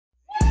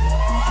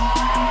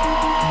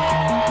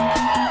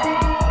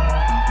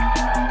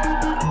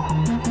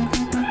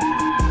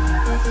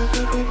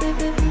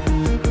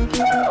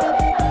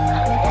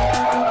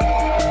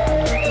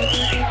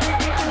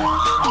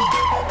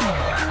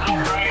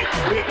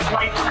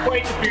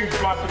quite the beard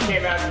sponsor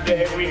came out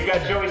today. We've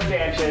got Joey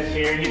Sanchez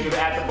here. He's with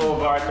At the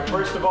Boulevard. So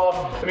first of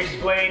all, let me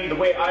explain the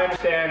way I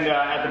understand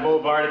At the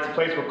Boulevard. It's a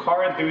place where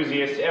car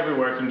enthusiasts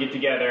everywhere can get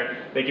together.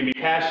 They can be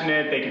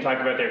passionate, they can talk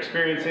about their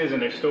experiences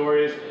and their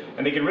stories,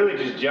 and they can really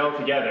just gel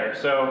together.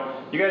 So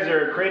you guys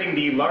are creating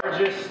the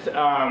largest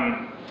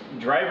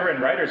driver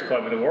and riders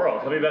club in the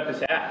world. Tell me about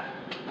this app.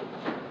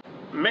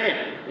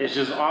 Man, it's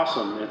just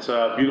awesome. It's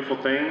a beautiful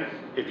thing.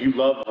 If you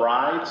love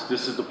rides,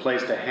 this is the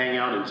place to hang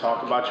out and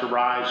talk about your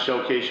ride,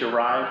 showcase your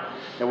ride.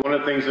 And one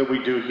of the things that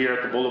we do here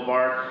at the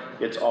Boulevard,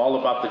 it's all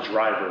about the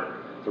driver.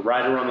 The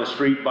rider on the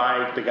street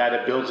bike, the guy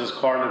that builds his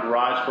car in the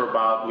garage for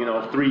about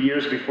 3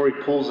 years before he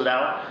pulls it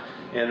out.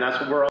 And that's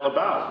what we're all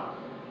about.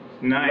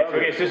 Nice.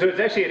 Okay, so it's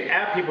actually an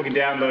app people can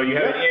download. You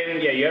have it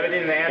in, you have it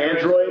in the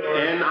Android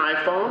and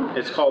iPhone.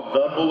 It's called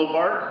The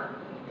Boulevard,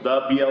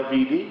 the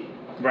BLVD.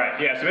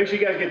 Right, yeah, so make sure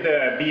you guys get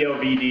the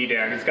BLVD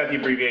down. It's got the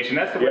abbreviation.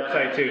 That's the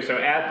website too. So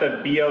at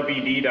the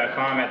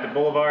BLVD.com, at the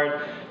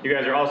Boulevard. You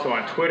guys are also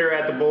on Twitter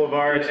at the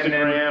Boulevard.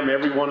 Instagram,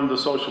 every one of the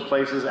social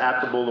places at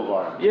the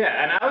Boulevard.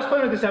 Yeah, and I was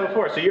playing with this app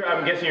before. So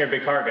I'm guessing you're a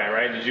big car guy,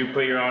 right? Did you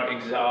put your own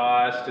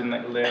exhaust and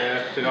like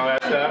lift and all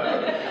that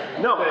stuff?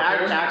 No,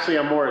 actually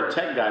I'm more a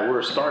tech guy. We're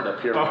a startup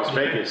here in Las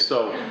Vegas.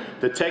 So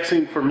the tech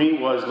scene for me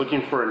was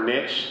looking for a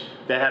niche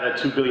that had a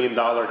 $2 billion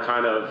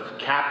kind of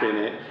cap in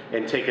it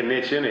and take a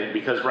niche in it,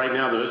 because right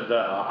now the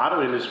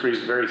auto industry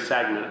is very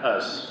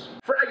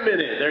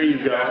fragmented, there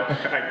you go.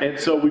 And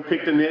so we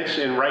picked a niche,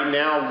 and right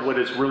now what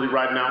is really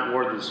riding out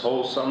more this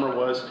whole summer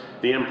was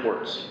the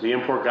imports. The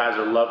import guys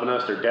are loving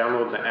us, they're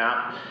downloading the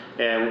app,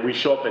 and we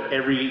show up at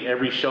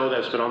every show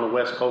that's been on the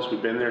West Coast.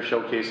 We've been there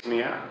showcasing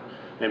the app,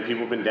 and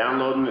people have been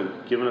downloading and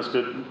giving us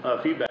good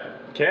feedback.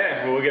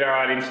 Okay, well, we'll get our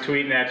audience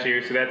tweeting at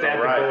you, so that's at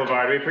the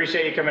Boulevard. We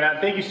appreciate you coming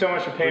out. Thank you so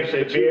much for paying for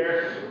the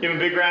beer. Give him a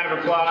big round of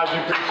applause. We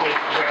appreciate you,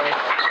 Joey.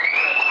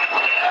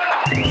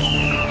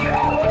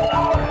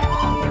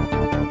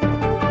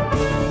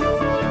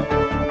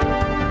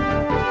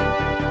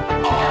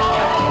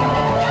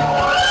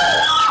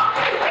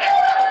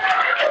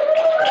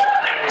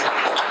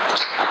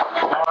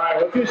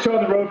 Let's get the show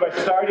on the road by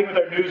starting with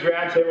our news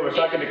roundtable. We're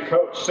talking to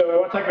Coach. So I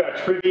want to talk about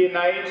trivia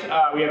night.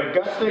 We have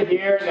Augusta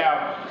here.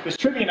 Now, this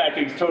trivia night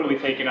thing is totally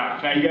taken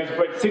off. Now, you guys are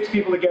putting 6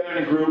 people together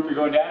in a group. You're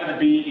going down to the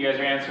beat. You guys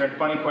are answering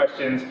funny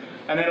questions.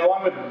 And then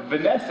along with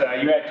Vanessa,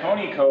 you had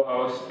Tony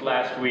co-host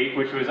last week,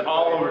 which was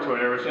all over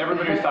Twitter, which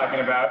everybody was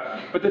talking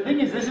about. But the thing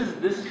is, this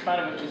is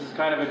kind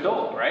of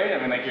adult, right? I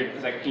mean, like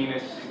it's like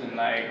penis and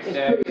like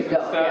sex and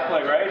stuff,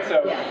 like right?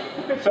 So,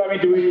 so I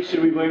mean,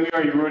 should we blame you?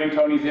 Are you ruining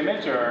Tony's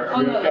image, or?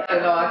 Oh no, okay?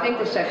 No, I think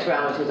the sex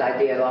round was his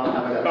idea a long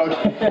time ago.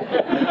 So.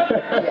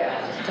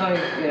 Yeah, Tony's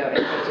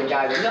interesting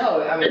guy. But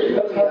no, I mean,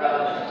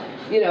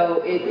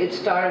 it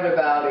started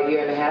about a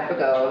year and a half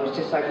ago. It was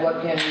just like,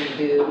 what can we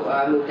do?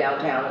 I moved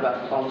downtown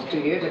about almost 2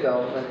 years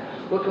ago. But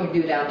what can we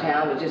do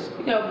downtown to just,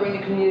 bring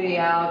the community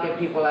out, get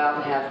people out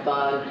to have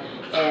fun.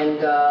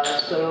 And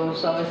so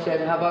someone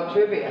said, how about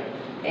trivia?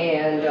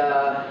 And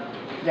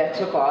that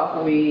took off.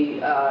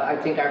 I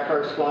think our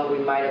first one, we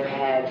might have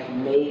had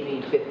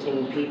maybe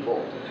 15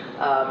 people.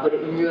 But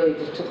it really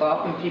just took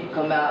off when people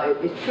come out.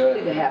 It's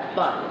purely to have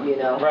fun,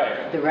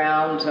 Right. The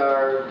rounds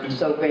are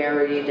so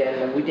varied,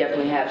 and we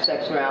definitely have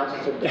sex rounds.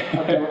 It's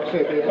adult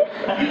trivia.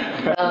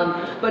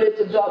 But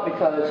it's adult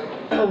because,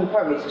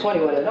 it's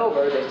 21 and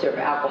over. They serve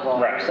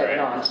alcohol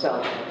on.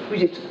 So we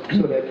just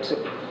sort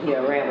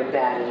of ran with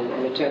that,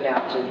 and it turned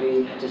out to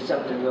be just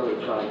something really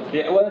fun.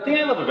 Yeah, well, the thing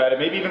I love about it,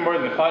 maybe even more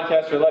than the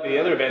podcast or a lot of the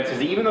other events, is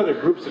that even though they're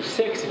groups of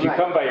 6, if you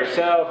come by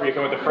yourself or you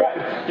come with a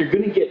friend, you're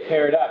going to get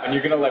paired up, and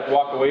you're going to like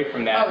walk away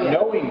from that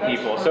knowing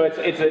people. So it's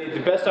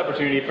the best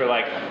opportunity for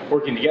like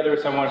working together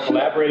with someone,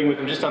 collaborating with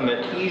them, just on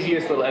the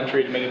easiest little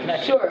entry to make a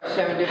connection. Sure,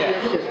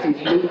 serendipity, just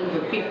these groups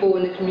of people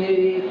in the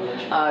community.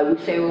 We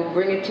say we'll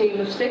bring a team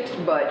of 6,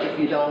 but if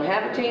you don't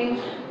have a team,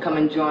 come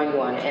and join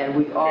one, and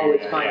we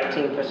always find a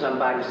team for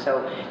somebody.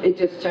 So it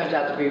just turns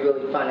out to be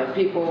really fun, and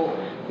people,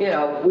 we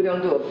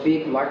don't do a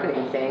big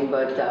marketing thing,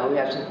 but we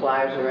have some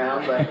flyers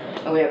around,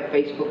 and we have a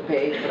Facebook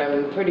page. But I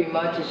mean, pretty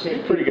much it's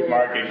just pretty good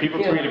marketing. People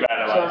tweet about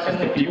it a lot. It's just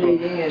the people.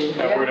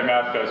 Word of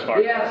mouth goes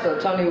far. Yeah, so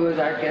Tony was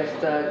our guest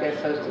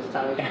host this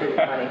time. It's pretty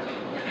funny.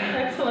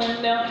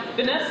 Excellent. Now,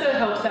 Vanessa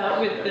helps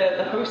out with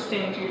the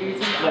hosting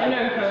duties, and I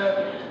know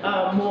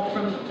her more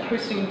from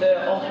hosting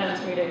the all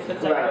hands meetings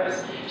that Zach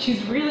hosts.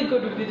 She's really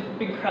good with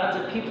big crowds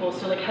of people,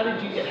 so like how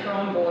did you get her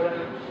on board?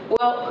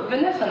 Well,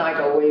 Vanessa and I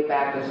go way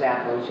back as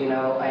Zappos,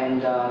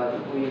 and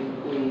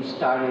we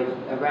started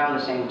around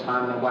the same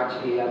time. I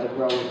watched the other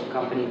grow with the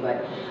company,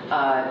 but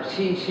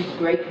she's a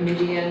great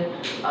comedian,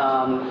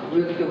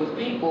 really good with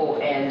people,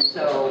 and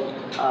so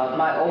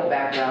my old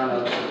background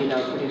of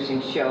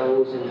producing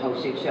shows and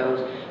hosting shows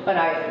but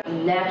I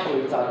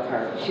naturally thought of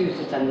her. She was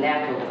just a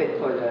natural fit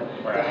for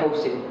the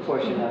hosting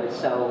portion of it.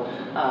 So,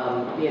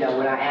 you know,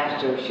 when I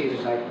asked her, she was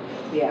like,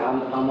 yeah,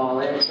 I'm all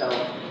in. So,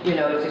 you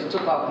know, it just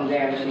took off from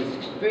there. And she's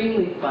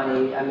extremely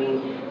funny. I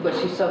mean, but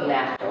she's so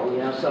natural, you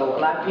know. So a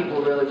lot of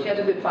people really, she has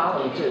a good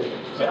following too.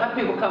 So a lot of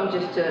people come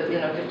just to, you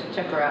know, just to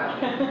check her out.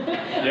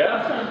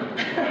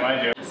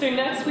 Yeah. So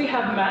next we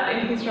have Matt,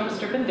 and he's from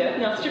Strip and Dip.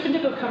 Now Strip and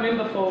Dip have come in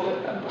before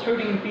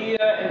toting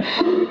beer and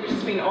food, which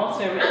has been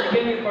awesome. And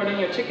again, you've brought in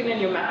your chicken and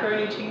your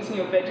macaroni cheese and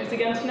your veggies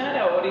again tonight.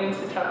 Our audience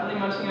is happily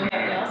munching on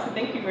that now, so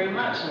thank you very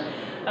much.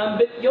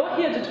 But you're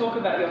here to talk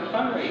about your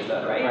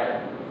fundraiser, right?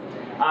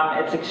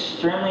 It's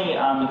extremely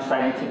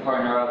exciting to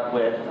partner up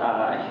with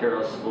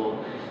Hero School,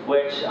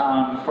 which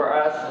for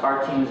us,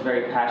 our team is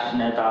very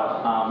passionate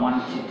about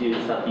wanting to do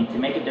something to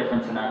make a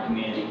difference in our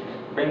community,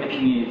 bring the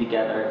community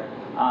together.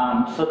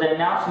 So the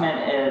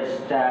announcement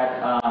is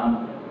that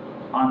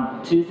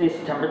on Tuesday,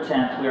 September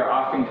 10th, we are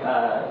offering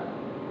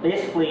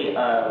basically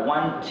a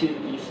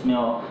 1-2-piece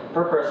meal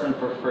per person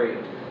for free.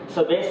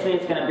 So basically,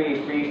 it's going to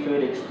be free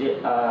food,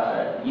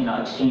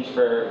 exchange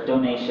for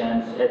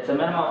donations. It's a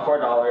minimum of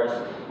 $4.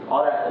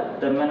 All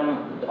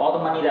the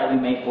money that we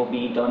make will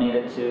be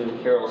donated to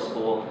Hero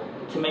School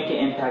to make an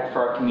impact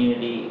for our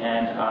community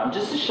and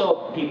just to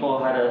show people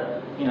how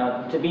to,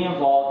 to be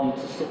involved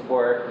and to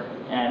support,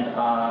 and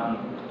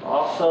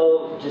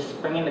also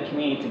just bringing the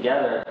community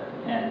together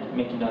and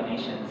making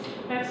donations.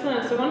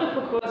 Excellent. So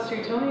wonderful cause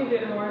too. Tell me a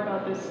bit more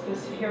about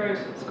this Hero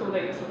School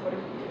that you're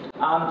supporting.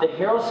 The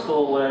Hero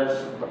School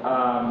was,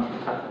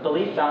 I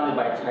believe, founded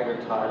by Tiger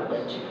Todd,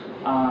 which,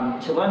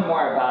 to learn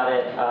more about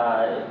it,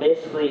 it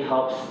basically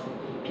helps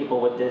people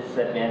with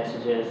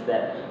disadvantages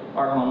that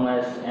are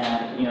homeless,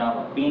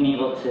 and being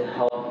able to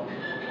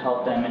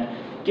help them and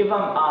give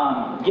them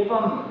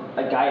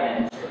a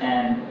guidance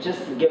and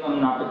just give them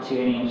an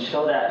opportunity and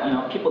show that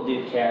people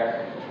do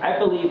care. I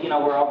believe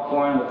we're all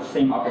born with the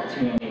same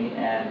opportunity,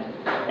 and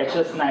it's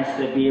just nice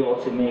to be able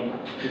to make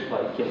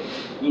people give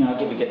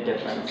a good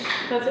difference.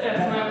 That's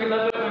excellent. We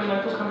love it when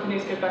local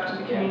companies give back to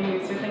the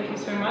community. So thank you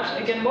so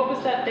much. Again, what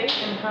was that date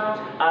and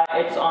how?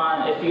 It's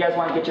on. If you guys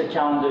want to get your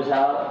calendars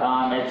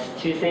out,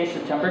 it's Tuesday,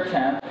 September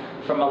 10th,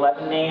 from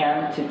 11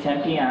 a.m. to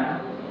 10 p.m.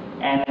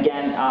 And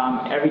again,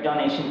 every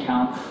donation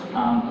counts.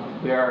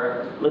 We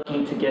are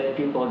looking to give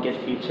people a good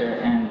future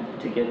and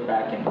to give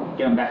back and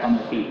get them back on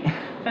their feet.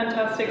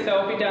 Fantastic. So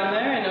I'll be down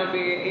there and I'll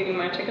be eating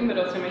my chicken, but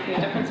also making a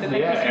difference. So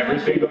thank you so every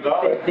much. single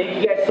dollar. Thank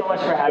you guys so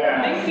much for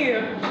having me. Thank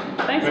you.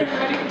 Thanks,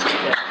 everybody.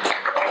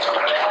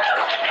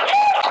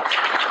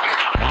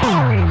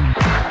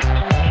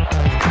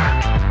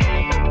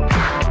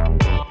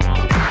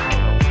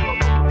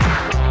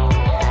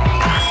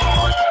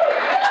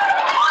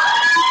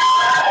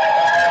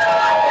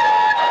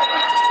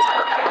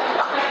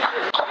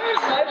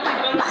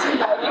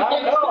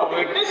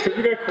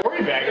 We got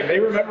Corey back, and they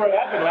remember what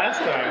happened last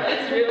time.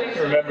 It's really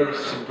remember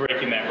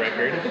breaking that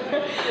record.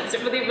 So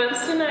for the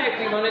events tonight,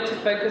 we wanted to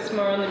focus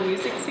more on the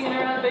music scene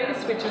around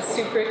Vegas, which is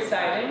super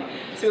exciting.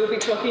 So we'll be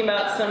talking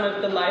about some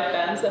of the live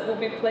bands that will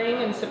be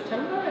playing in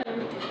September,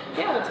 and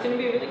yeah, it's going to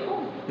be really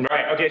cool.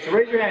 Right, okay, so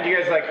raise your hand. You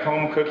guys like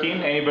home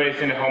cooking? Anybody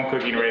that's into home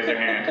cooking, raise their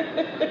hand.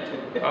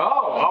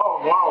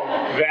 Oh,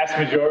 wow. Vast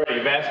majority.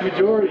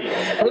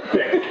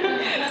 Perfect.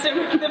 So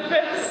the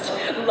first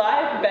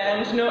live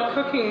band, not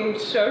cooking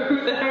show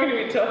that I'm going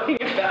to be talking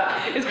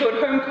about is called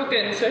Home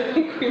Cooking, so I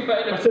think we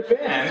might have... What's a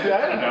band?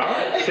 I don't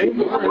know. Same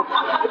word.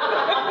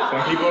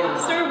 Some people...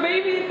 So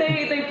maybe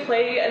they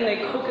play and they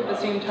cook at the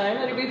same time.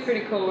 That'd be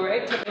pretty cool,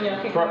 right?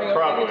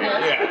 Probably,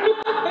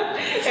 yeah.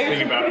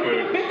 Think about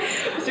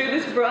food. So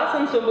this brass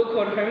ensemble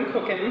called Home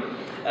Cooking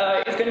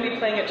is going to be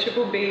playing at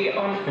Triple B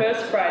on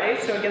First Friday.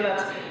 So again,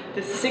 that's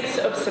the 6th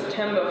of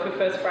September for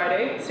First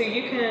Friday. So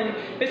you can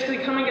basically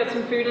come and get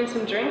some food and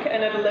some drink,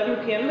 and at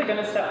 11 p.m. they're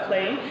going to start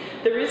playing.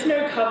 There is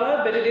no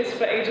cover, but it is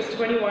for ages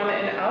 21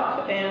 and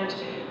up, and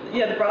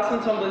yeah, the brass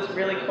ensemble is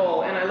really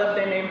cool, and I love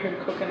their name, Home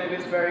Cooking. It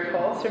is very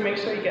cool, so make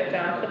sure you get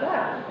down for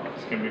that.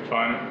 It's going to be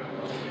fun.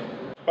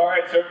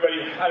 Alright, so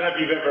everybody, I don't know if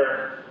you've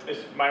ever,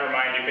 this might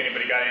remind you if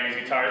anybody got any of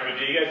these guitars, but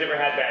you guys ever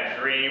had that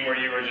dream where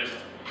you were just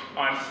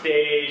on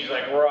stage,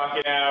 like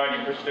rocking out, and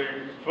you pushed your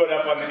foot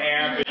up on the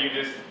amp, and you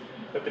just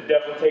let the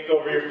devil take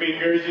over your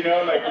fingers,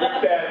 like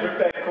rip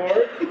that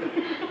chord?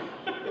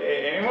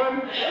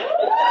 Anyone?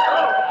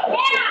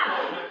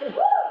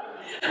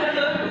 I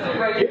love this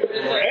right.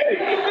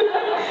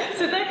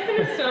 So that kind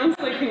of sounds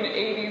like an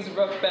 80s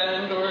rock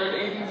band or an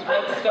 80s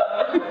rock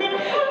star.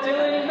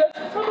 Dylan,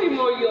 that's probably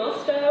more your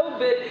style,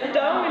 but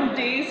Darwin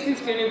Dees, who's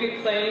going to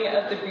be playing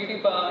at the Beauty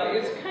Bar,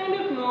 is kind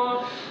of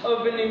more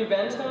of an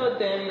inventor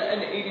than an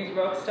 80s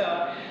rock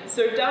star.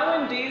 So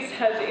Darwin Dees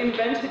has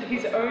invented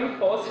his own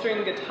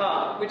 4-string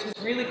guitar, which is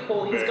really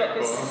cool. He's got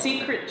this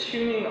secret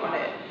tuning on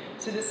it.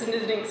 So this is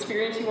an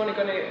experience you're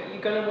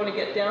gonna want to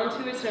get down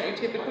to. It's not your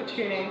typical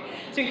tuning.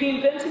 So he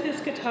invented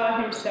this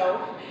guitar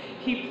himself.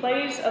 He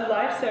plays a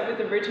live set with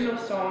original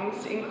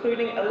songs,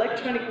 including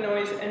electronic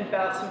noise and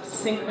bouts of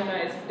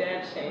synchronized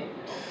dancing.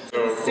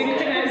 So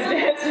synchronized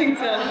dancing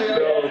sounds really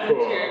So awesome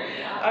cool. too.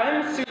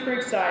 I'm super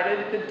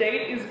excited. The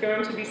date is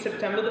going to be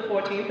September the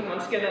 14th, and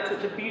once again, that's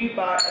at the Beauty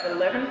Bar at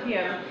 11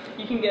 p.m.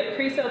 You can get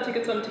pre-sale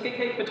tickets on Ticket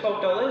Cake for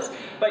 $12,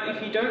 but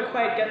if you don't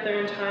quite get there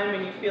in time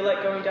and you feel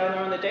like going down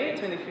there on the day,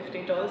 it's only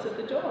 $15 at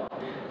the door.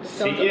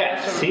 yeah,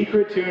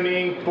 secret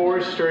tuning,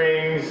 4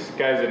 strings.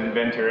 Guy's an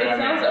inventor. It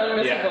sounds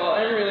unmissable. Yeah.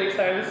 I'm really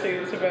excited to see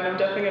this event. I'm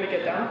definitely going to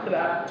get down for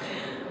that.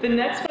 The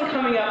next one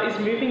coming up is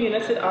Moving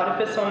Units at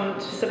Artifice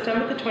on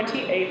September the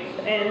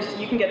 28th, and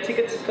you can get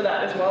tickets for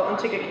that as well on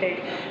Ticket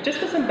Cake. Just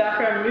for some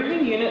background,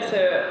 Moving Units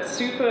are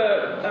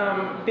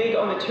super big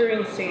on the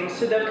touring scene,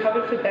 so they've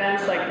covered for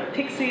bands like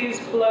Pixies,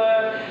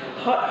 Blur,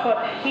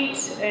 Hot Heat,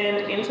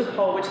 and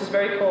Interpol, which is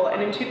very cool.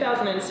 And in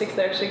 2006,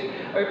 they actually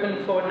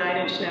opened for 9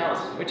 Inch Nails,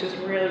 which is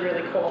really,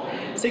 really cool.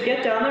 So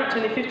get down there, it's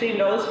only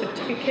 $15 for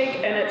Ticket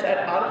Cake, and it's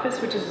at Artifice,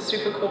 which is a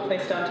super cool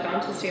place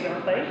downtown to see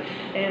them play.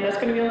 And that's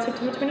going to be on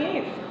September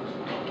 28th.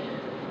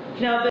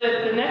 Now,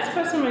 the next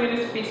person we're going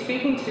to be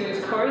speaking to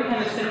is Corey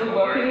Henderson. We're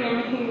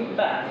welcoming him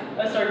back.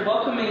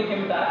 Welcoming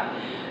him back.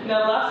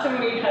 Now, last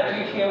time we had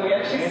you here, we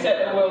actually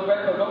set a world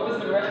record. What was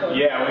the record?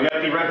 Yeah, we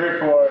got the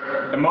record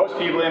for the most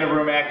people in a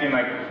room acting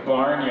like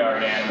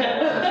barnyard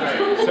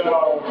animals. So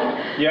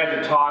you had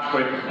to talk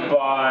with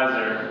Boz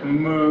or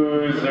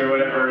Moose or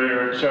whatever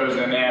your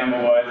chosen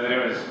animal was,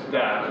 and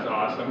that was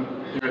awesome.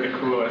 You were the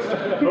coolest.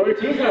 But we're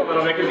teasing a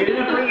little bit because you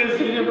didn't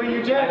bring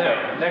your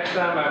jacket. Next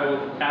time I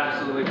will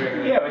absolutely bring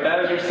it. Yeah, but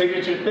that was your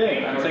signature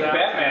thing. It's like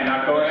Batman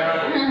not going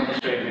out.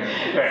 Okay.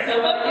 So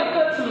you've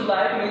got some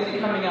live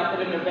music coming up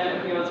at an event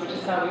of yours, which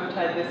is how we've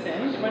tied this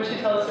in. Why don't you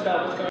tell us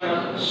about what's going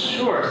on?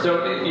 Sure. So,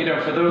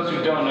 for those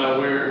who don't know,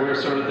 we're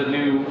sort of the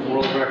new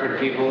world record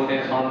people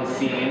on the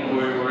scene.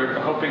 We're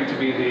hoping to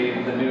be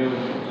the new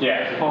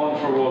home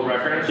for world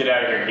records. Get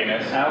out of here,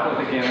 Guinness. Out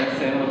with the Guinness,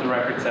 in with the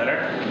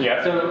RecordSetter.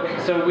 Yeah.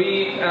 So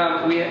we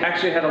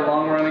actually had a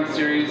long-running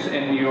series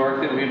in New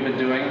York that we've been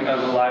doing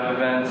of live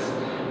events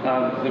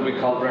that we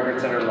called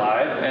RecordSetter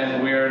Live,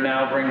 and we are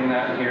now bringing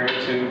that here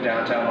to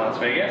downtown Las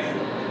Vegas.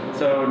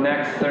 So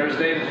next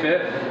Thursday the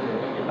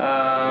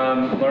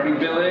 5th, Learning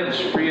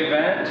Village, free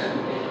event.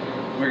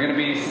 We're going to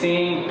be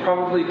seeing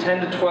probably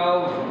 10 to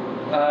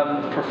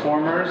 12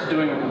 performers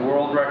doing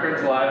world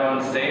records live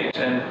on stage,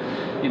 and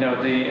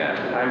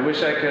I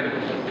wish I could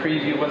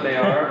preview what they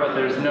are, but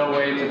there's no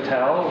way to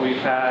tell. We've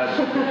had,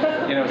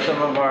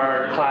 some of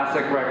our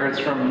classic records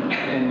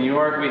in New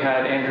York. We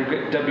had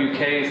Andrew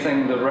WK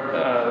sing the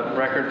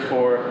record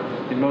for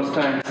the most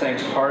time sang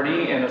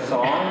 "Party" in a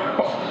song.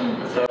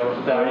 So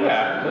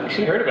that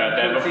she heard about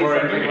that before.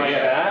 Something like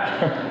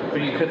that. Or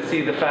you could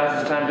see the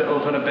fastest time to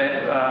open a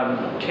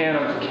can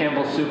of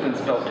Campbell soup and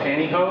spell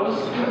pantyhose.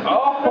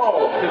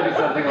 Oh, could be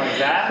something like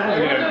that.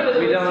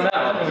 We don't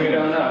know. We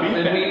don't know.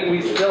 And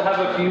we still have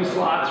a few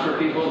slots for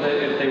people that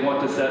if they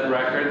want to set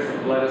records,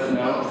 let us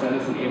know.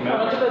 Send us an email.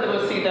 I wonder whether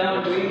we'll see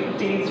them doing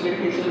these with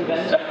his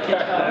event.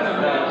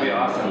 That would be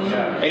awesome.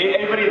 Yeah.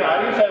 Anybody in the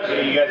audience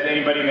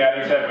anybody in the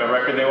audience have a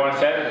record they want to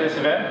set at this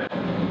event?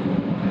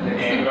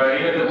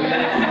 Anybody?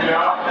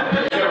 No?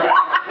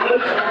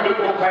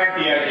 We'll plant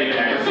the idea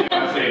and you'll see it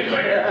on stage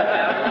later.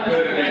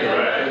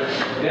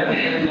 Yeah,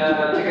 and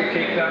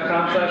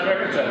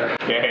ticketcake.com/RecordSetter.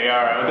 Okay,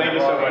 alright. Well, thank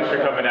you so much for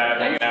coming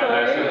out and hanging out with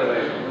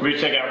us. We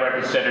check out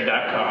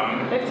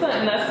RecordSetter.com. Excellent,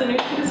 and that's the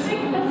news for this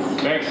week.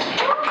 Thanks.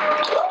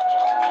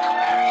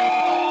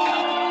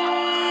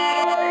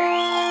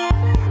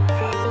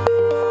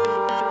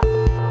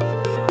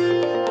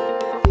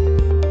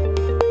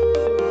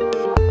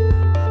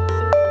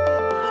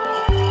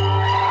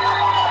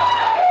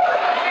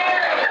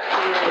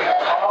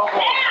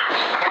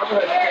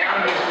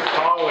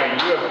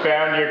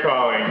 Found your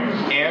calling,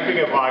 amping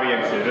up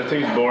audiences. That's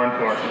what he's born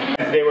for. And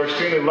today we're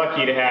extremely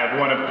lucky to have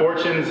one of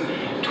Fortune's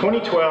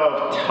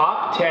 2012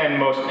 top 10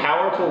 most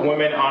powerful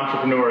women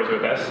entrepreneurs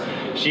with us.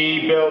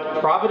 She built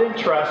Provident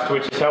Trust,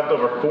 which has helped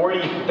over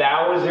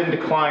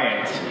 40,000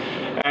 clients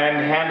and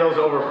handles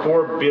over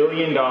 $4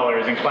 billion in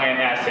client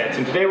assets.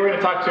 And today we're going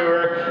to talk to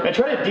her and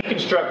try to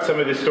deconstruct some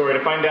of this story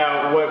to find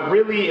out what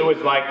really it was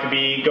like to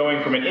be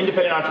going from an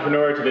independent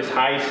entrepreneur to this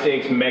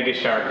high-stakes mega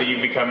shark that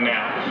you've become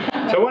now.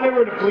 So I want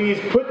everyone to please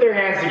put their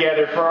hands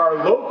together for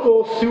our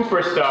local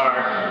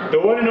superstar, the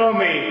one and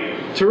only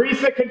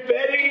Theresa Fette.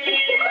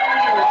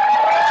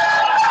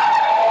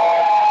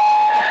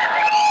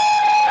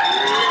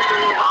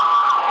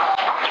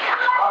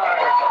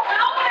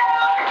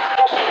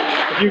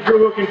 If you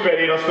Google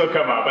confetti, it'll still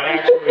come up, but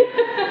actually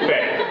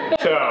Fette.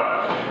 So,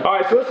 all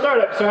right, so let's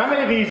start up. So how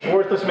many of these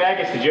worthless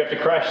maggots did you have to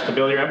crush to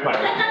build your empire?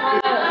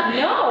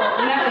 Probably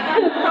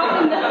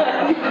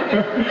none.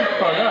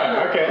 Oh,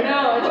 none, okay.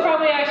 No, it's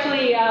probably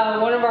actually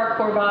one of our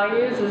core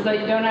values is that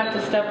you don't have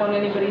to step on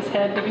anybody's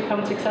head to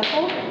become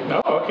successful.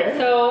 Oh, okay.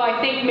 So I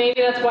think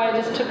maybe that's why it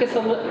just took us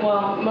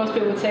well, most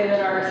people would say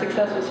that our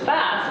success was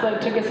fast, but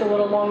it took us a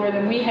little longer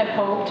than we had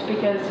hoped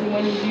because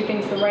when you do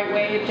things the right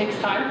way, it takes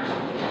time.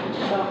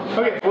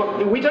 So. Okay,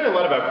 well, we talk a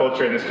lot about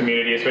culture in this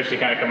community, especially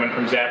kind of coming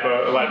from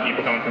Zappos, a lot of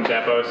people coming from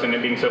Zappos and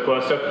it being so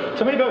close. So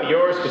tell me about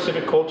your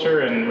specific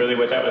culture and really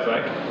what that was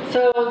like.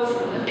 So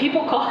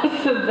people call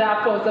us the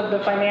Zappos of the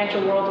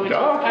financial world, which is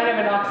kind of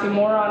an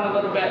oxymoron a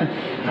little bit.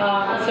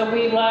 So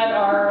we let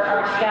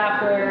our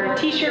staff wear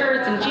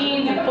t-shirts and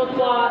jeans and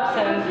flip-flops,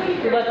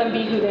 and we let them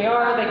be who they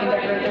are. They can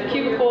decorate their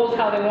cubicles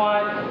how they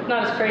want.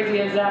 Not as crazy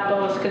as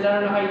Zappos, because I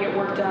don't know how you get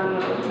work done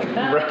when it looks like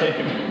that.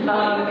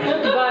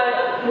 Right.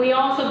 But we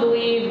also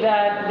believe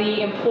that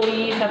the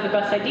employees have the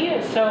best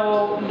ideas.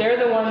 So they're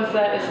the ones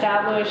that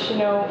establish,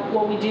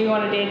 what we do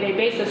on a day-to-day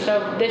basis.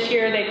 So this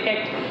year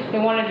they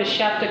wanted a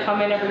chef to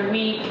come in every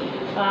week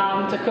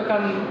to cook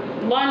them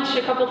lunch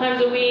a couple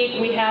times a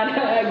week. We had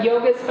a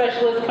yoga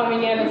specialist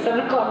coming in at 7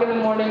 o'clock in the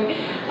morning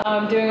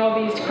doing all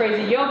these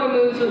crazy yoga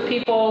moves with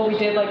people. We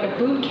did like a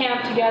boot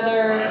camp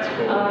together.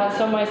 Cool.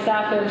 So my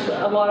staff is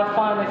a lot of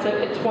fun.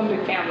 It's one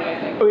big family, I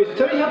think. Okay,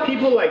 so tell me how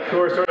people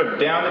who are sort of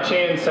down the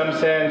chain in some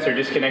sense or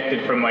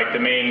disconnected from the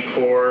main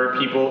core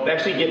people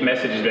actually get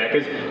messages back.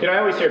 Because I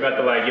always hear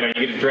about you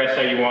get to dress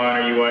how you want,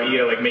 or you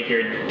gotta make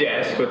your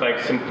desk with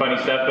some funny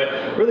stuff.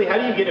 But really, how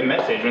do you get a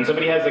message when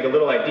somebody has a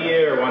little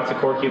idea or wants a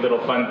quirky little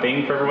fun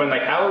thing for everyone?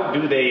 How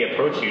do they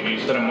approach you? Do you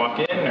just let them walk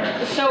in?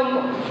 Or?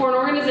 So for an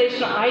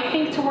organization, I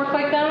think to work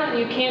like that,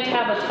 you can't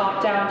have a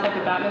top-down type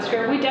of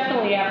atmosphere. We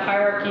definitely have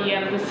hierarchy. You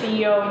have the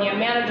CEO and you have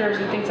managers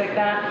and things like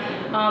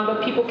that.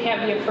 But people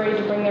can't be afraid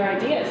to bring their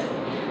ideas.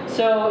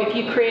 So if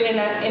you create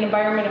an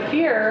environment of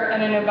fear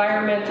and an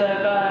environment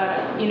of,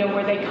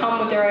 where they come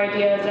with their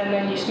ideas and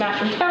then you smash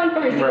them down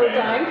every single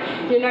time,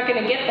 you're not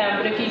going to get them.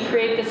 But if you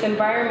create this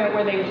environment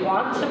where they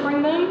want to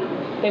bring them,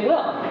 they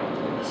will.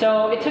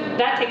 So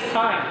that takes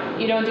time.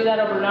 You don't do that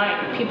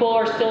overnight. People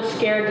are still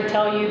scared to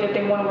tell you that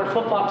they want to wear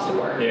flip-flops to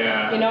work.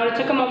 Yeah. And it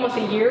took them almost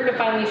a year to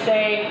finally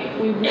say,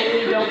 we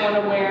really don't want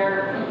to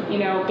wear,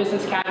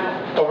 business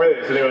casual. Oh,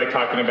 really? So they were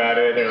talking about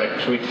it. They're like,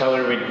 should we tell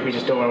her we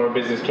just don't want to wear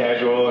business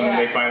casual? And then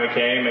they finally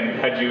came. And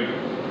how'd you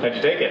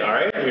take it? All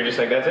right? You're just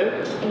like, that's it?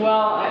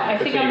 Well, I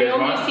think I'm the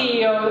only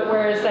CEO that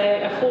wears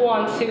a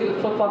full-on suit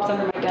with flip-flops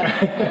under my desk.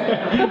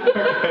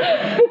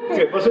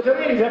 Good. Well, so tell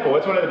me an example.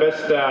 What's one of the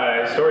best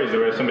stories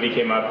where somebody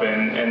came up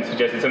and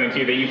suggested something to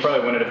you that you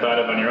probably wouldn't have thought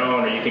of on your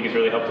own, or you think has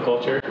really helped the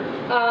culture?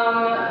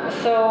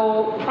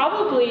 So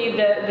probably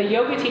the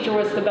yoga teacher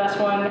was the best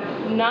one,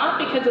 not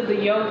because of the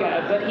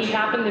yoga, but he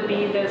happened to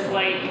be this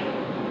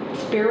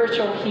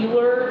spiritual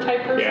healer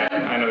type person. Yeah,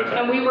 I know the type.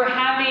 And we were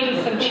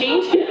having some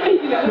changes.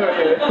 We were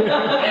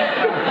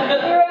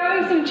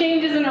having some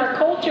changes in our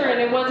culture, and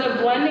it wasn't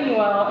blending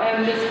well.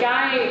 And this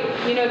guy,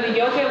 the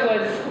yoga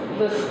was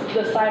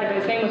the side of it.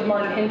 His name was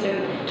Martin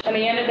Hinton, and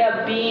he ended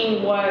up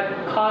being what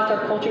caused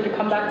our culture to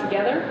come back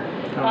together.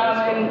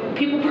 And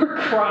people were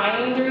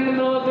crying during the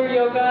middle of their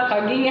yoga,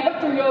 hugging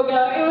after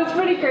yoga. It was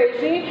pretty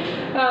crazy.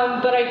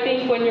 But I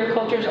think when your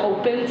culture's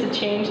open to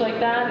change like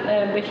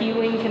that, the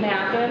healing can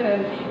happen,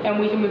 and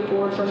we can move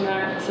forward from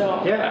that.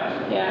 So yeah.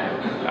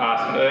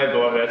 Awesome. I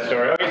love that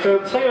story. Okay, so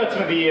let's talk about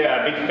some of the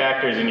big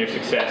factors in your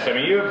success. I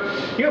mean, you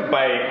have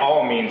by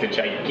all means a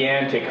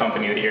gigantic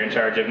company that you're in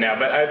charge of now.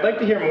 But I'd like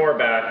to hear more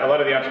about a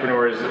lot of the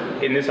entrepreneurs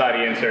in this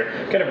audience are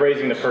kind of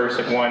raising the first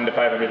 $1 to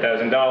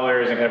 $500,000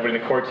 and kind of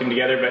putting the core team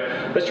together.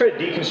 But let's try to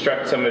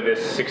deconstruct some of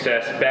this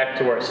success back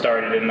to where it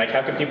started, and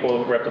how can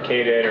people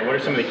replicate it, or what are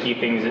some of the key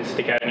things that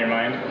stick out in your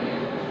mind?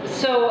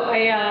 So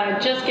I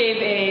just gave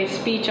a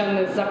speech on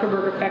the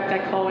Zuckerberg effect,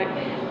 I call it.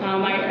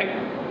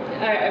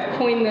 I've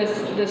coined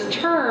this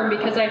term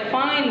because I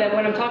find that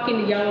when I'm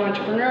talking to young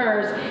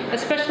entrepreneurs,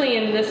 especially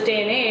in this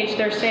day and age,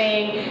 they're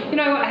saying,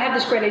 I have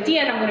this great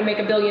idea and I'm going to make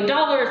 $1 billion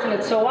and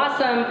it's so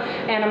awesome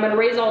and I'm going to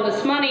raise all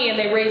this money, and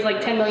they raise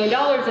 $10 million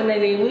and then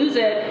they lose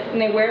it and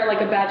they wear it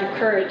like a badge of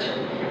courage.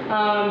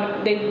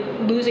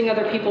 Losing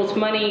other people's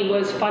money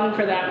was fun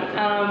for them.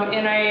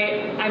 And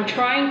I'm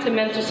trying to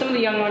mentor some of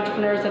the young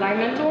entrepreneurs that I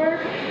mentor.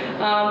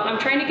 I'm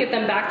trying to get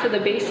them back to the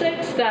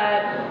basics,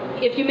 that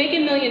if you make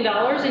 $1 million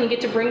and you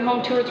get to bring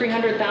home $200,000 or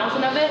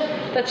 $300,000 of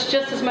it, that's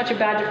just as much a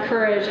badge of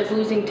courage as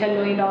losing $10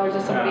 million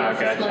of somebody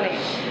else's money.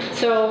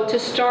 So to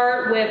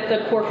start with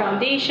the core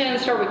foundation,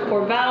 start with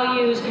core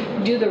values,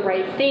 do the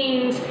right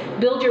things,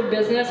 build your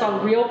business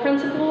on real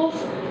principles.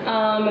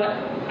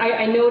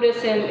 I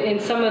notice in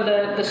some of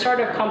the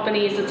startup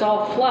companies, it's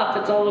all fluff.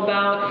 It's all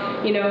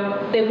about,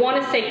 they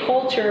want to say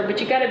culture,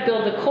 but you got to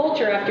build the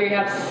culture after you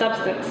have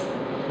substance.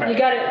 Right. You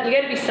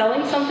got to be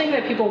selling something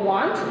that people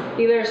want,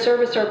 either a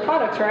service or a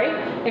product,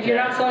 right? If you're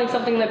not selling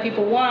something that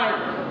people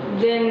want,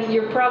 then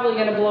you're probably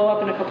going to blow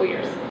up in a couple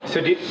years. So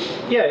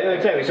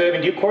exactly. So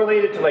do you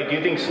correlate it to do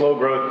you think slow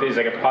growth is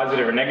a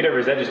positive or negative, or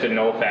is that just a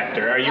null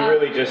factor? Are you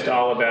really just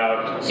all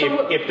about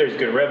if there's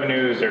good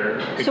revenues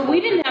or good So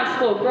we didn't have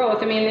slow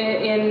growth. I mean,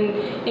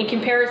 in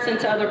comparison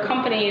to other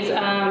companies,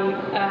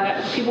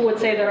 people would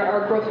say that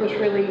our growth was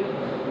really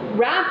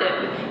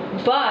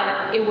rapid,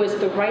 but it was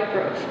the right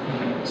growth.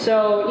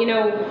 So,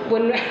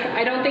 when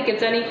I don't think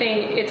it's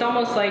anything, it's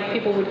almost like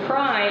people would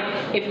cry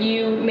if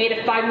you made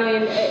 $5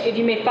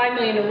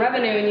 million in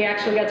revenue and you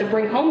actually got to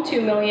bring home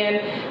 $2 million.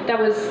 That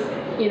was,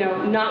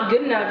 not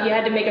good enough. You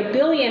had to make $1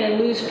 billion and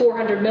lose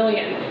 400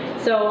 million.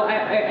 So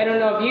I don't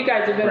know if you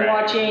guys have been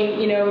watching,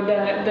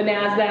 the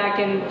NASDAQ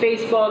and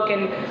Facebook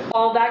and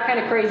all that kind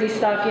of crazy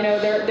stuff.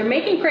 They're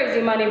making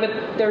crazy money,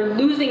 but they're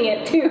losing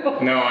it too.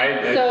 No,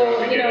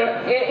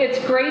 it's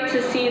great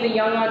to see the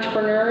young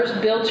entrepreneurs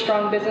build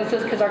strong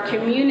businesses, because our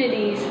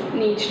communities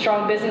need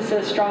strong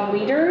businesses, strong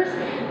leaders.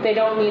 They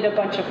don't need a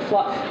bunch of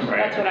fluff.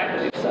 That's what I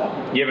believe. So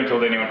you haven't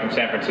told anyone from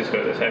San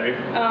Francisco this, have you?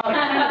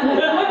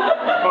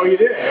 Oh, you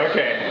did?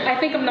 Okay. I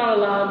think I'm not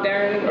allowed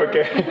there anymore.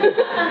 Okay.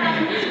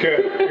 It's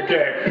good.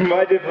 Okay. Well,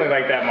 I definitely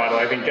like that model.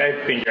 I think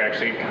you're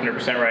actually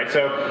 100% right.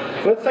 So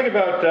let's talk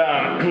about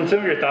some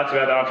of your thoughts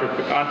about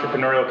the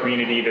entrepreneurial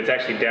community that's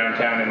actually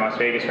downtown in Las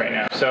Vegas right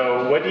now.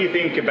 So what do you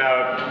think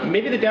about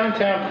maybe the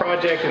downtown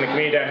project and the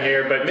community down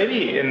here, but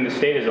maybe in the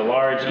state as a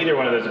large? Either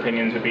one of those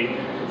opinions would be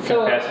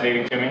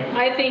fascinating to me.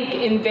 I think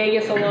in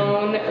Vegas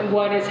alone,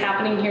 what is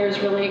happening here is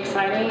really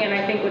exciting, and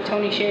I think what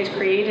Tony Hsieh has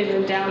created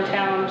in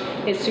downtown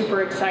is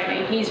super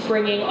exciting. He's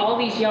bringing all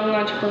these young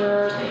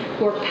entrepreneurs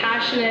who are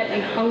passionate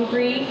and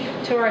hungry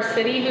to our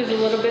city, who's a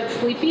little bit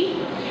sleepy.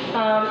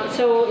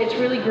 So it's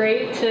really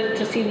great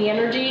to see the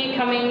energy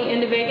coming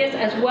into Vegas,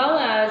 as well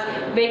as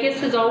Vegas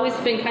has always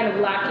been kind of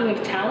lacking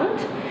of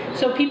talent.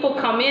 So people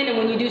come in, and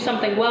when you do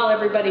something well,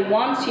 everybody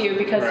wants you,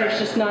 because there's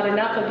just not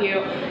enough of you.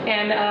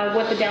 And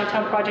what the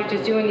Downtown Project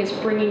is doing is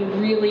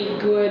bringing really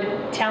good,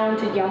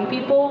 talented young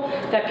people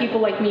that people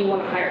like me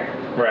want to hire.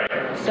 Right.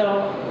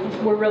 So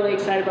we're really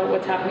excited about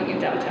what's happening in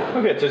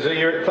downtown. Okay, so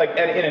you're like,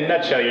 in a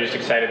nutshell, you're just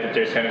excited that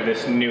there's kind of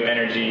this new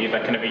energy,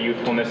 like kind of a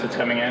youthfulness that's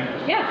coming in?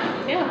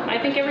 Yeah. I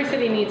think every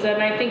city needs that,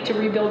 and I think to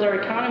rebuild our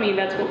economy,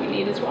 that's what we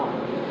need as well.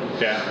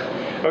 Yeah.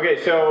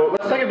 Okay, so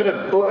let's talk a bit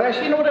of, well,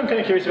 actually, what I'm kind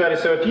of curious about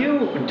is, so if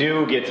you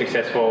do get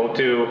successful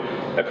to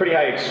a pretty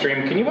high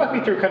extreme, can you walk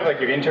me through kind of like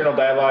your internal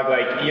dialogue?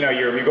 Like,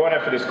 you're going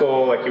after this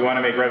goal, like you want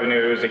to make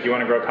revenues, like you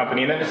want to grow a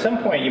company, and then at some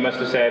point you must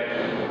have said,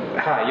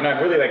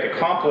 I've really like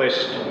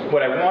accomplished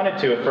what I wanted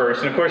to at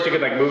first. And of course you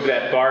could like move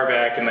that bar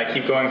back and like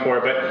keep going for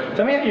it, but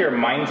tell me how your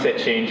mindset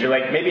changed, or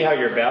like maybe how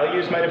your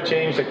values might have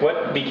changed. Like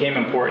what became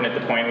important at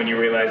the point when you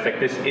realized like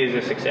this is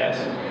a success?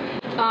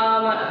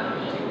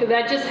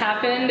 That just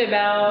happened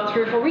about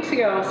 3 or 4 weeks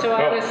ago. So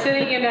I was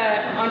sitting in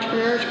an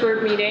entrepreneurs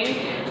group meeting,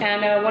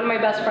 and one of my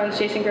best friends,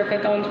 Jason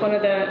Griffith, owns one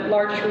of the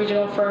largest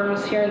regional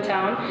firms here in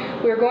town.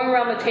 We were going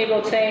around the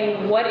table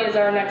saying, what is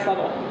our next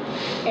level?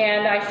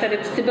 And I said,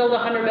 it's to build a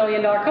 $100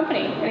 million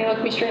company. And he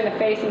looked me straight in the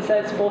face and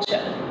said, it's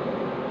bullshit.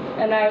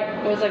 And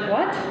I was like,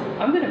 what?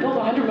 I'm going to build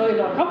a $100 million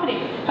company.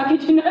 How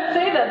could you not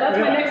say that? That's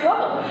my next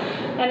level.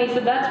 And he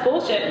said, that's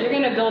bullshit. You're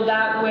going to build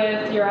that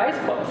with your eyes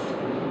closed.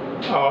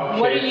 Okay,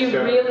 what are you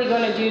really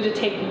going to do to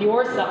take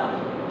yourself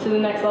to the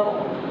next level?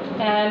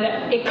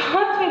 And it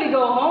caused me to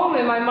go home,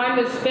 and my mind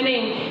was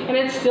spinning, and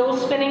it's still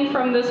spinning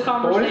from this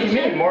conversation. What did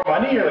you mean? More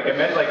money, or like it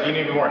meant like you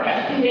need to be more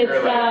happy?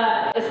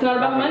 It's not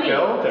about money.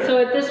 So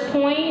at this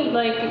point,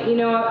 like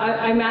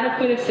I'm at a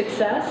point of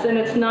success, and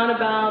it's not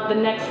about the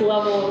next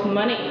level of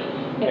money.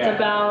 It's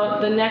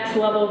about the next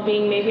level of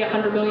being maybe a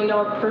 $100 million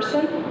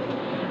person.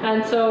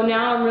 And so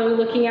now I'm really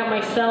looking at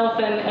myself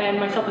and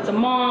myself as a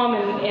mom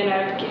and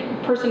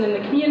a person in the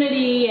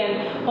community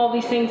and all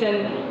these things.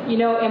 And,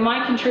 am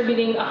I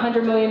contributing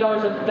 $100 million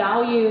of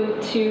value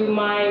to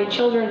my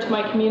children, to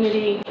my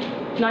community,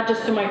 not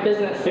just to my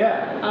business?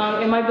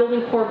 Am I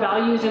building core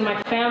values in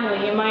my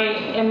family? Am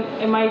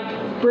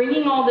I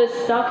bringing all this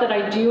stuff that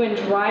I do and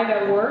drive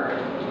at work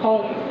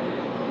home?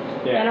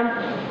 And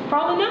I'm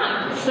probably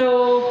not.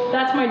 So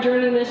that's my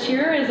journey this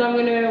year, is I'm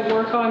going to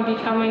work on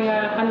becoming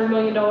a $100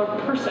 million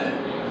person.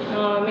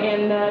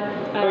 And that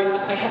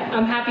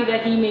I'm happy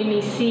that he made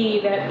me see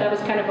that that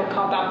was kind of a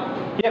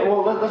cop-out. Yeah,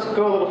 well, let's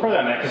go a little further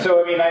on that.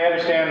 So, I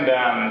understand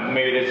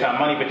maybe it's not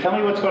money, but tell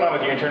me what's going on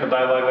with your internal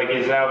dialogue. Like,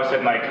 is all of a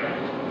sudden, like,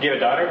 do you have a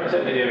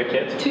daughter? Do you have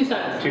kids? 2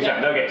 sons. 2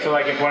 sons. Okay, so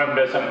like if one of them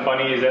does something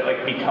funny, is that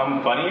like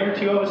become funnier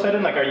to you all of a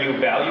sudden? Like, are you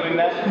valuing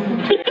that?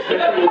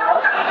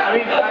 I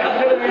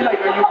mean, like,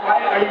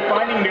 are you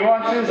finding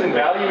nuances and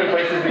value in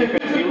places that you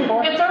couldn't see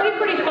before? It's already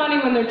pretty funny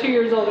when they're 2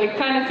 years old. They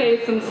kind of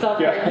say some stuff.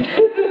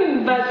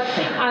 But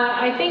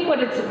I think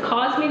what it's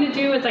caused me to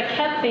do is I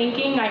kept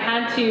thinking I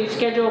had to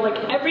schedule, like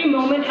every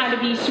moment had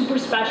to be super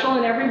special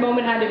and every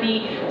moment had to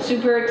be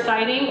super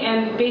exciting,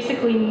 and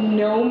basically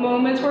no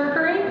moments were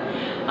occurring.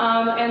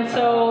 And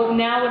so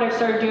now what I've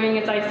started doing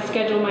is I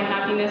schedule my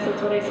happiness,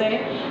 that's what I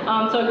say.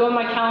 So I go in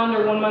my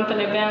calendar 1 month in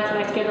advance and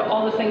I schedule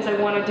all the things I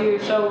want to do.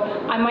 So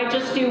I might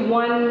just do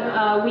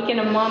 1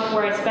 weekend a month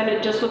where I spend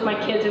it just with my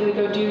kids and we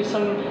go do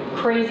some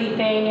crazy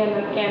thing,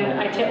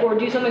 or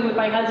do something with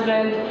my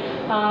husband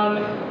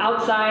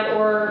outside,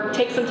 or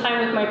take some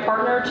time with my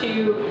partner,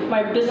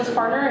 my business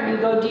partner, and we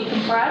go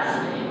decompress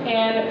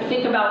and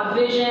think about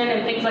vision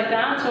and things like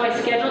that. So I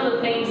schedule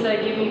the things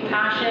that give me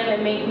passion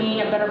and make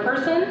me a better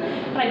person,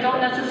 and I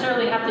don't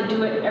necessarily have to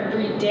do it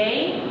every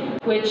day,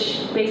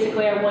 which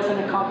basically I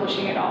wasn't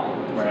accomplishing at all.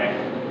 Right.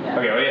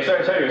 Okay, well,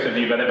 yeah, sorry to go so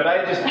deep about it, but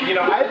I just, you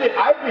know, I've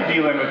been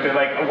dealing with it,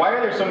 like, why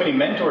are there so many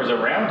mentors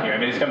around here? I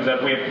mean, this comes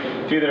up, we have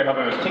a few that are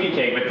helping with Ticket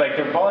Cake, but like,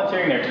 they're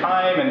volunteering their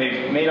time, and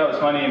they've made all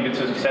this money and been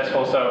so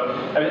successful, so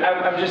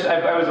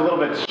I was a little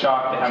bit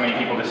shocked at how many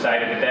people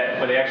decided that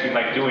what they actually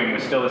liked doing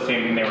was still the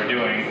same thing they were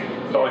doing,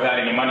 but without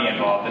any money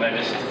involved, and I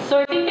just... So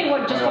I think they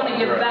just want to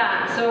give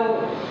back.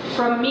 So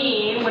from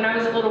me, when I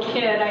was a little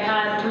kid, I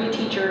had 3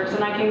 teachers,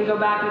 and I can go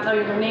back and tell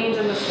you their names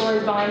and the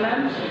stories behind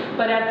them,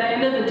 but at the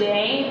end of the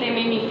day, they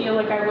made me feel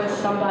like I was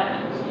somebody.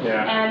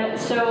 Yeah. And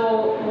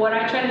so what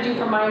I try to do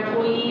for my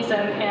employees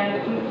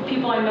and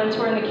people I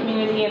mentor in the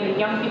community and the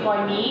young people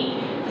I meet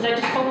is I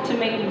just hope to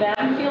make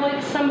them feel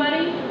like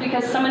somebody,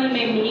 because somebody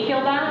made me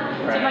feel that.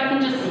 Right. So if I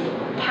can just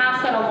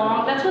pass that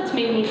along, that's what's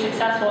made me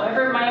successful.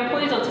 My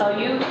employees will tell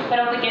you, I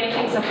don't think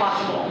anything's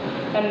impossible.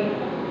 And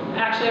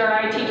actually, our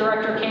IT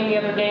director came the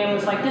other day and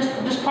was like,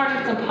 this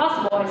project's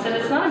impossible. I said,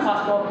 it's not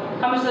impossible.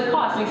 How much does it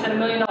cost? And he said, $1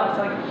 million. I was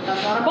like,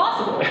 that's not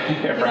impossible.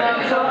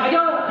 Right. So I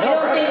don't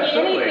think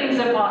absolutely. anything's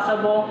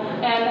impossible.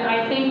 And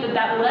I think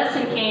that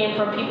lesson came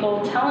from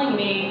people telling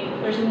me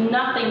there's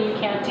nothing you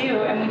can't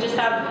do. And we just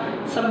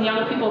have some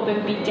young people who've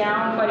been beat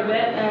down quite a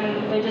bit,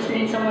 and they just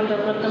need someone to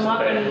lift them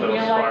up and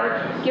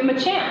realize, give them a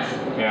chance.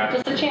 Yeah.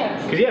 Just a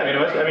chance. Because yeah, there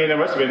must have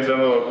been some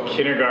little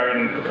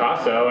kindergarten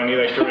Picasso, and he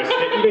like drew a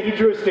stick. He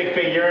drew a stick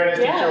figure, and his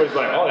teacher was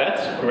like, "Oh,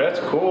 that's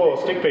cool,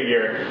 stick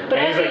figure." But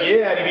and he's like,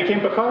 "Yeah," and he became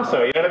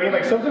Picasso. You know what I mean?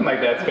 Like something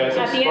like that, guys.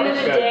 At the end of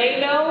the day,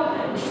 though,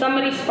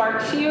 somebody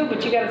sparks you,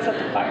 but you got to set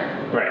the fire.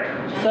 Right.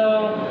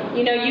 So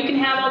you can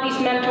have all these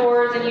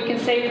mentors, and you can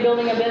say you're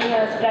building a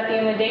business, but at the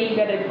end of the day, you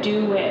got to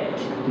do it.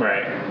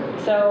 Right.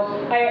 So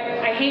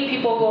I hate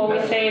people who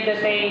always say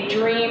that they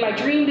dream. I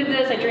dreamed of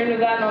this, I dreamed of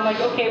that, and I'm like,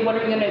 okay, what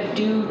are you gonna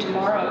do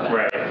tomorrow then?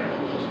 Right.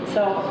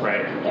 So.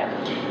 Right. Yeah.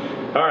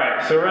 All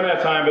right, so we're running out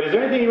of time, but is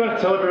there anything you want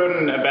to tell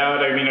everyone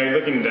about? I mean, are you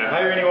looking to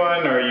hire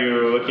anyone, or are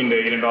you looking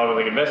to get involved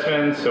with like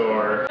investments,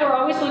 or? We're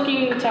always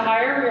looking to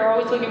hire. We're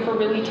always looking for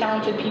really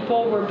talented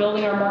people. We're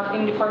building our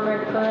marketing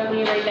department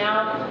currently right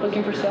now,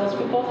 looking for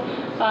salespeople.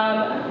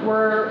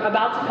 We're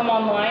about to come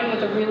online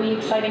with a really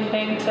exciting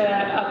thing,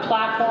 a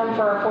platform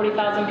for our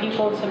 40,000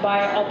 people to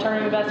buy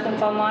alternative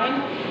investments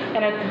online,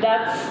 and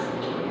that's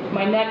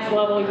my next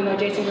level, even though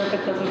Jason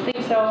Griffith doesn't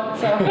think so.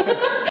 So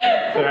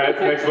that's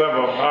next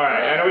level. All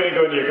right. I know we didn't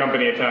go into your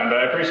company a ton, but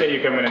I appreciate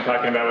you coming and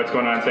talking about what's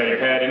going on inside your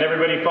head. And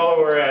everybody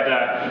follow her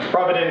at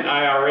Provident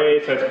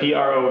IRA, so that's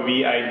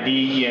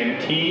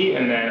PROVIDENT,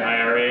 and then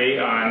IRA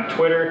on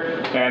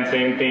Twitter. And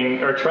same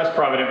thing, or Trust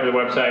Provident for the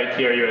website,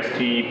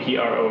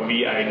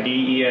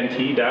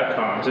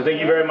 TRUSTPROVIDENT.com. So thank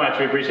you very much.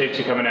 We appreciate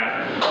you coming out.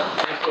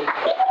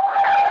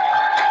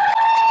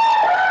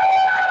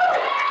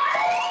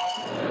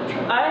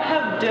 I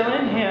have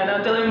Dylan here.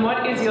 Now, Dylan,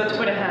 what is your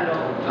Twitter handle?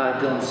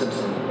 Dylan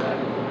Simpson.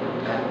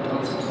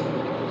 Dylan Simpson.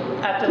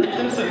 At Dylan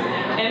Simpson.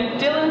 And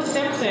Dylan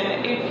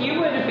Simpson, if you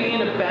were to be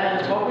in a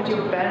band, what would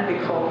your band be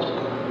called?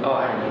 Oh,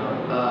 I don't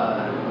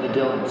know. The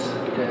Dylans,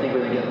 because I think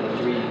we're gonna get the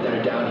 3 that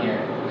are down here.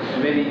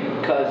 And maybe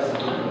because,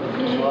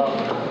 well,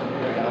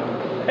 there we go.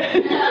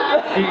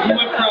 he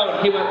went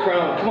prone. He went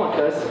prone. Come on,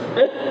 cuz.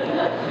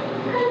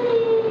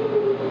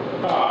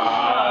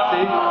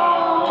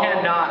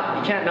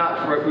 You can't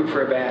not root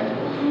for a band.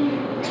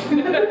 He's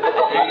on the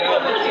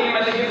team.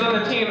 I think he's on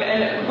the team.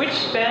 And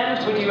which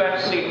band would you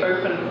actually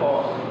open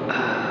for?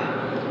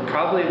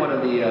 Probably one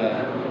of the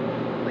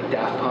like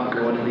Daft Punk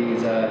or one of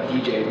these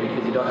DJs,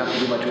 because you don't have to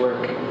do much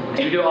work. If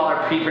we do all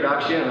our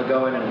pre-production, we'll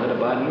go in and hit a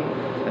button,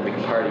 then we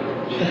can party.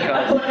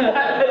 I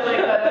like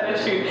that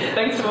issue.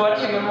 Thanks for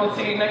watching, and we'll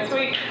see you next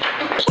week.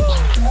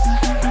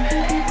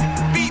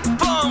 Beat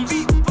bums,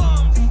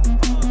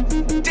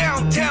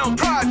 downtown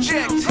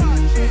project.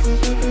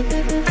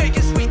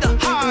 Vegas, we the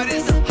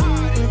hardest.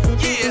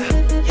 Yeah.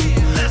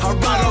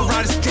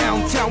 Alright, it's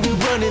downtown, we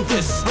running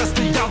this. Rest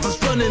of y'all just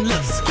running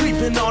lips.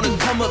 Creeping on and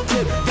come up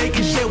tip.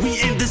 Making sure we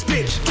in this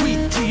bitch.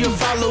 Tweet to your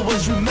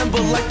followers, remember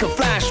like a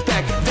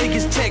flashback.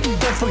 Vegas tech,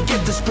 don't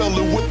forget to spell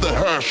it with the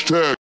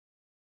hashtag.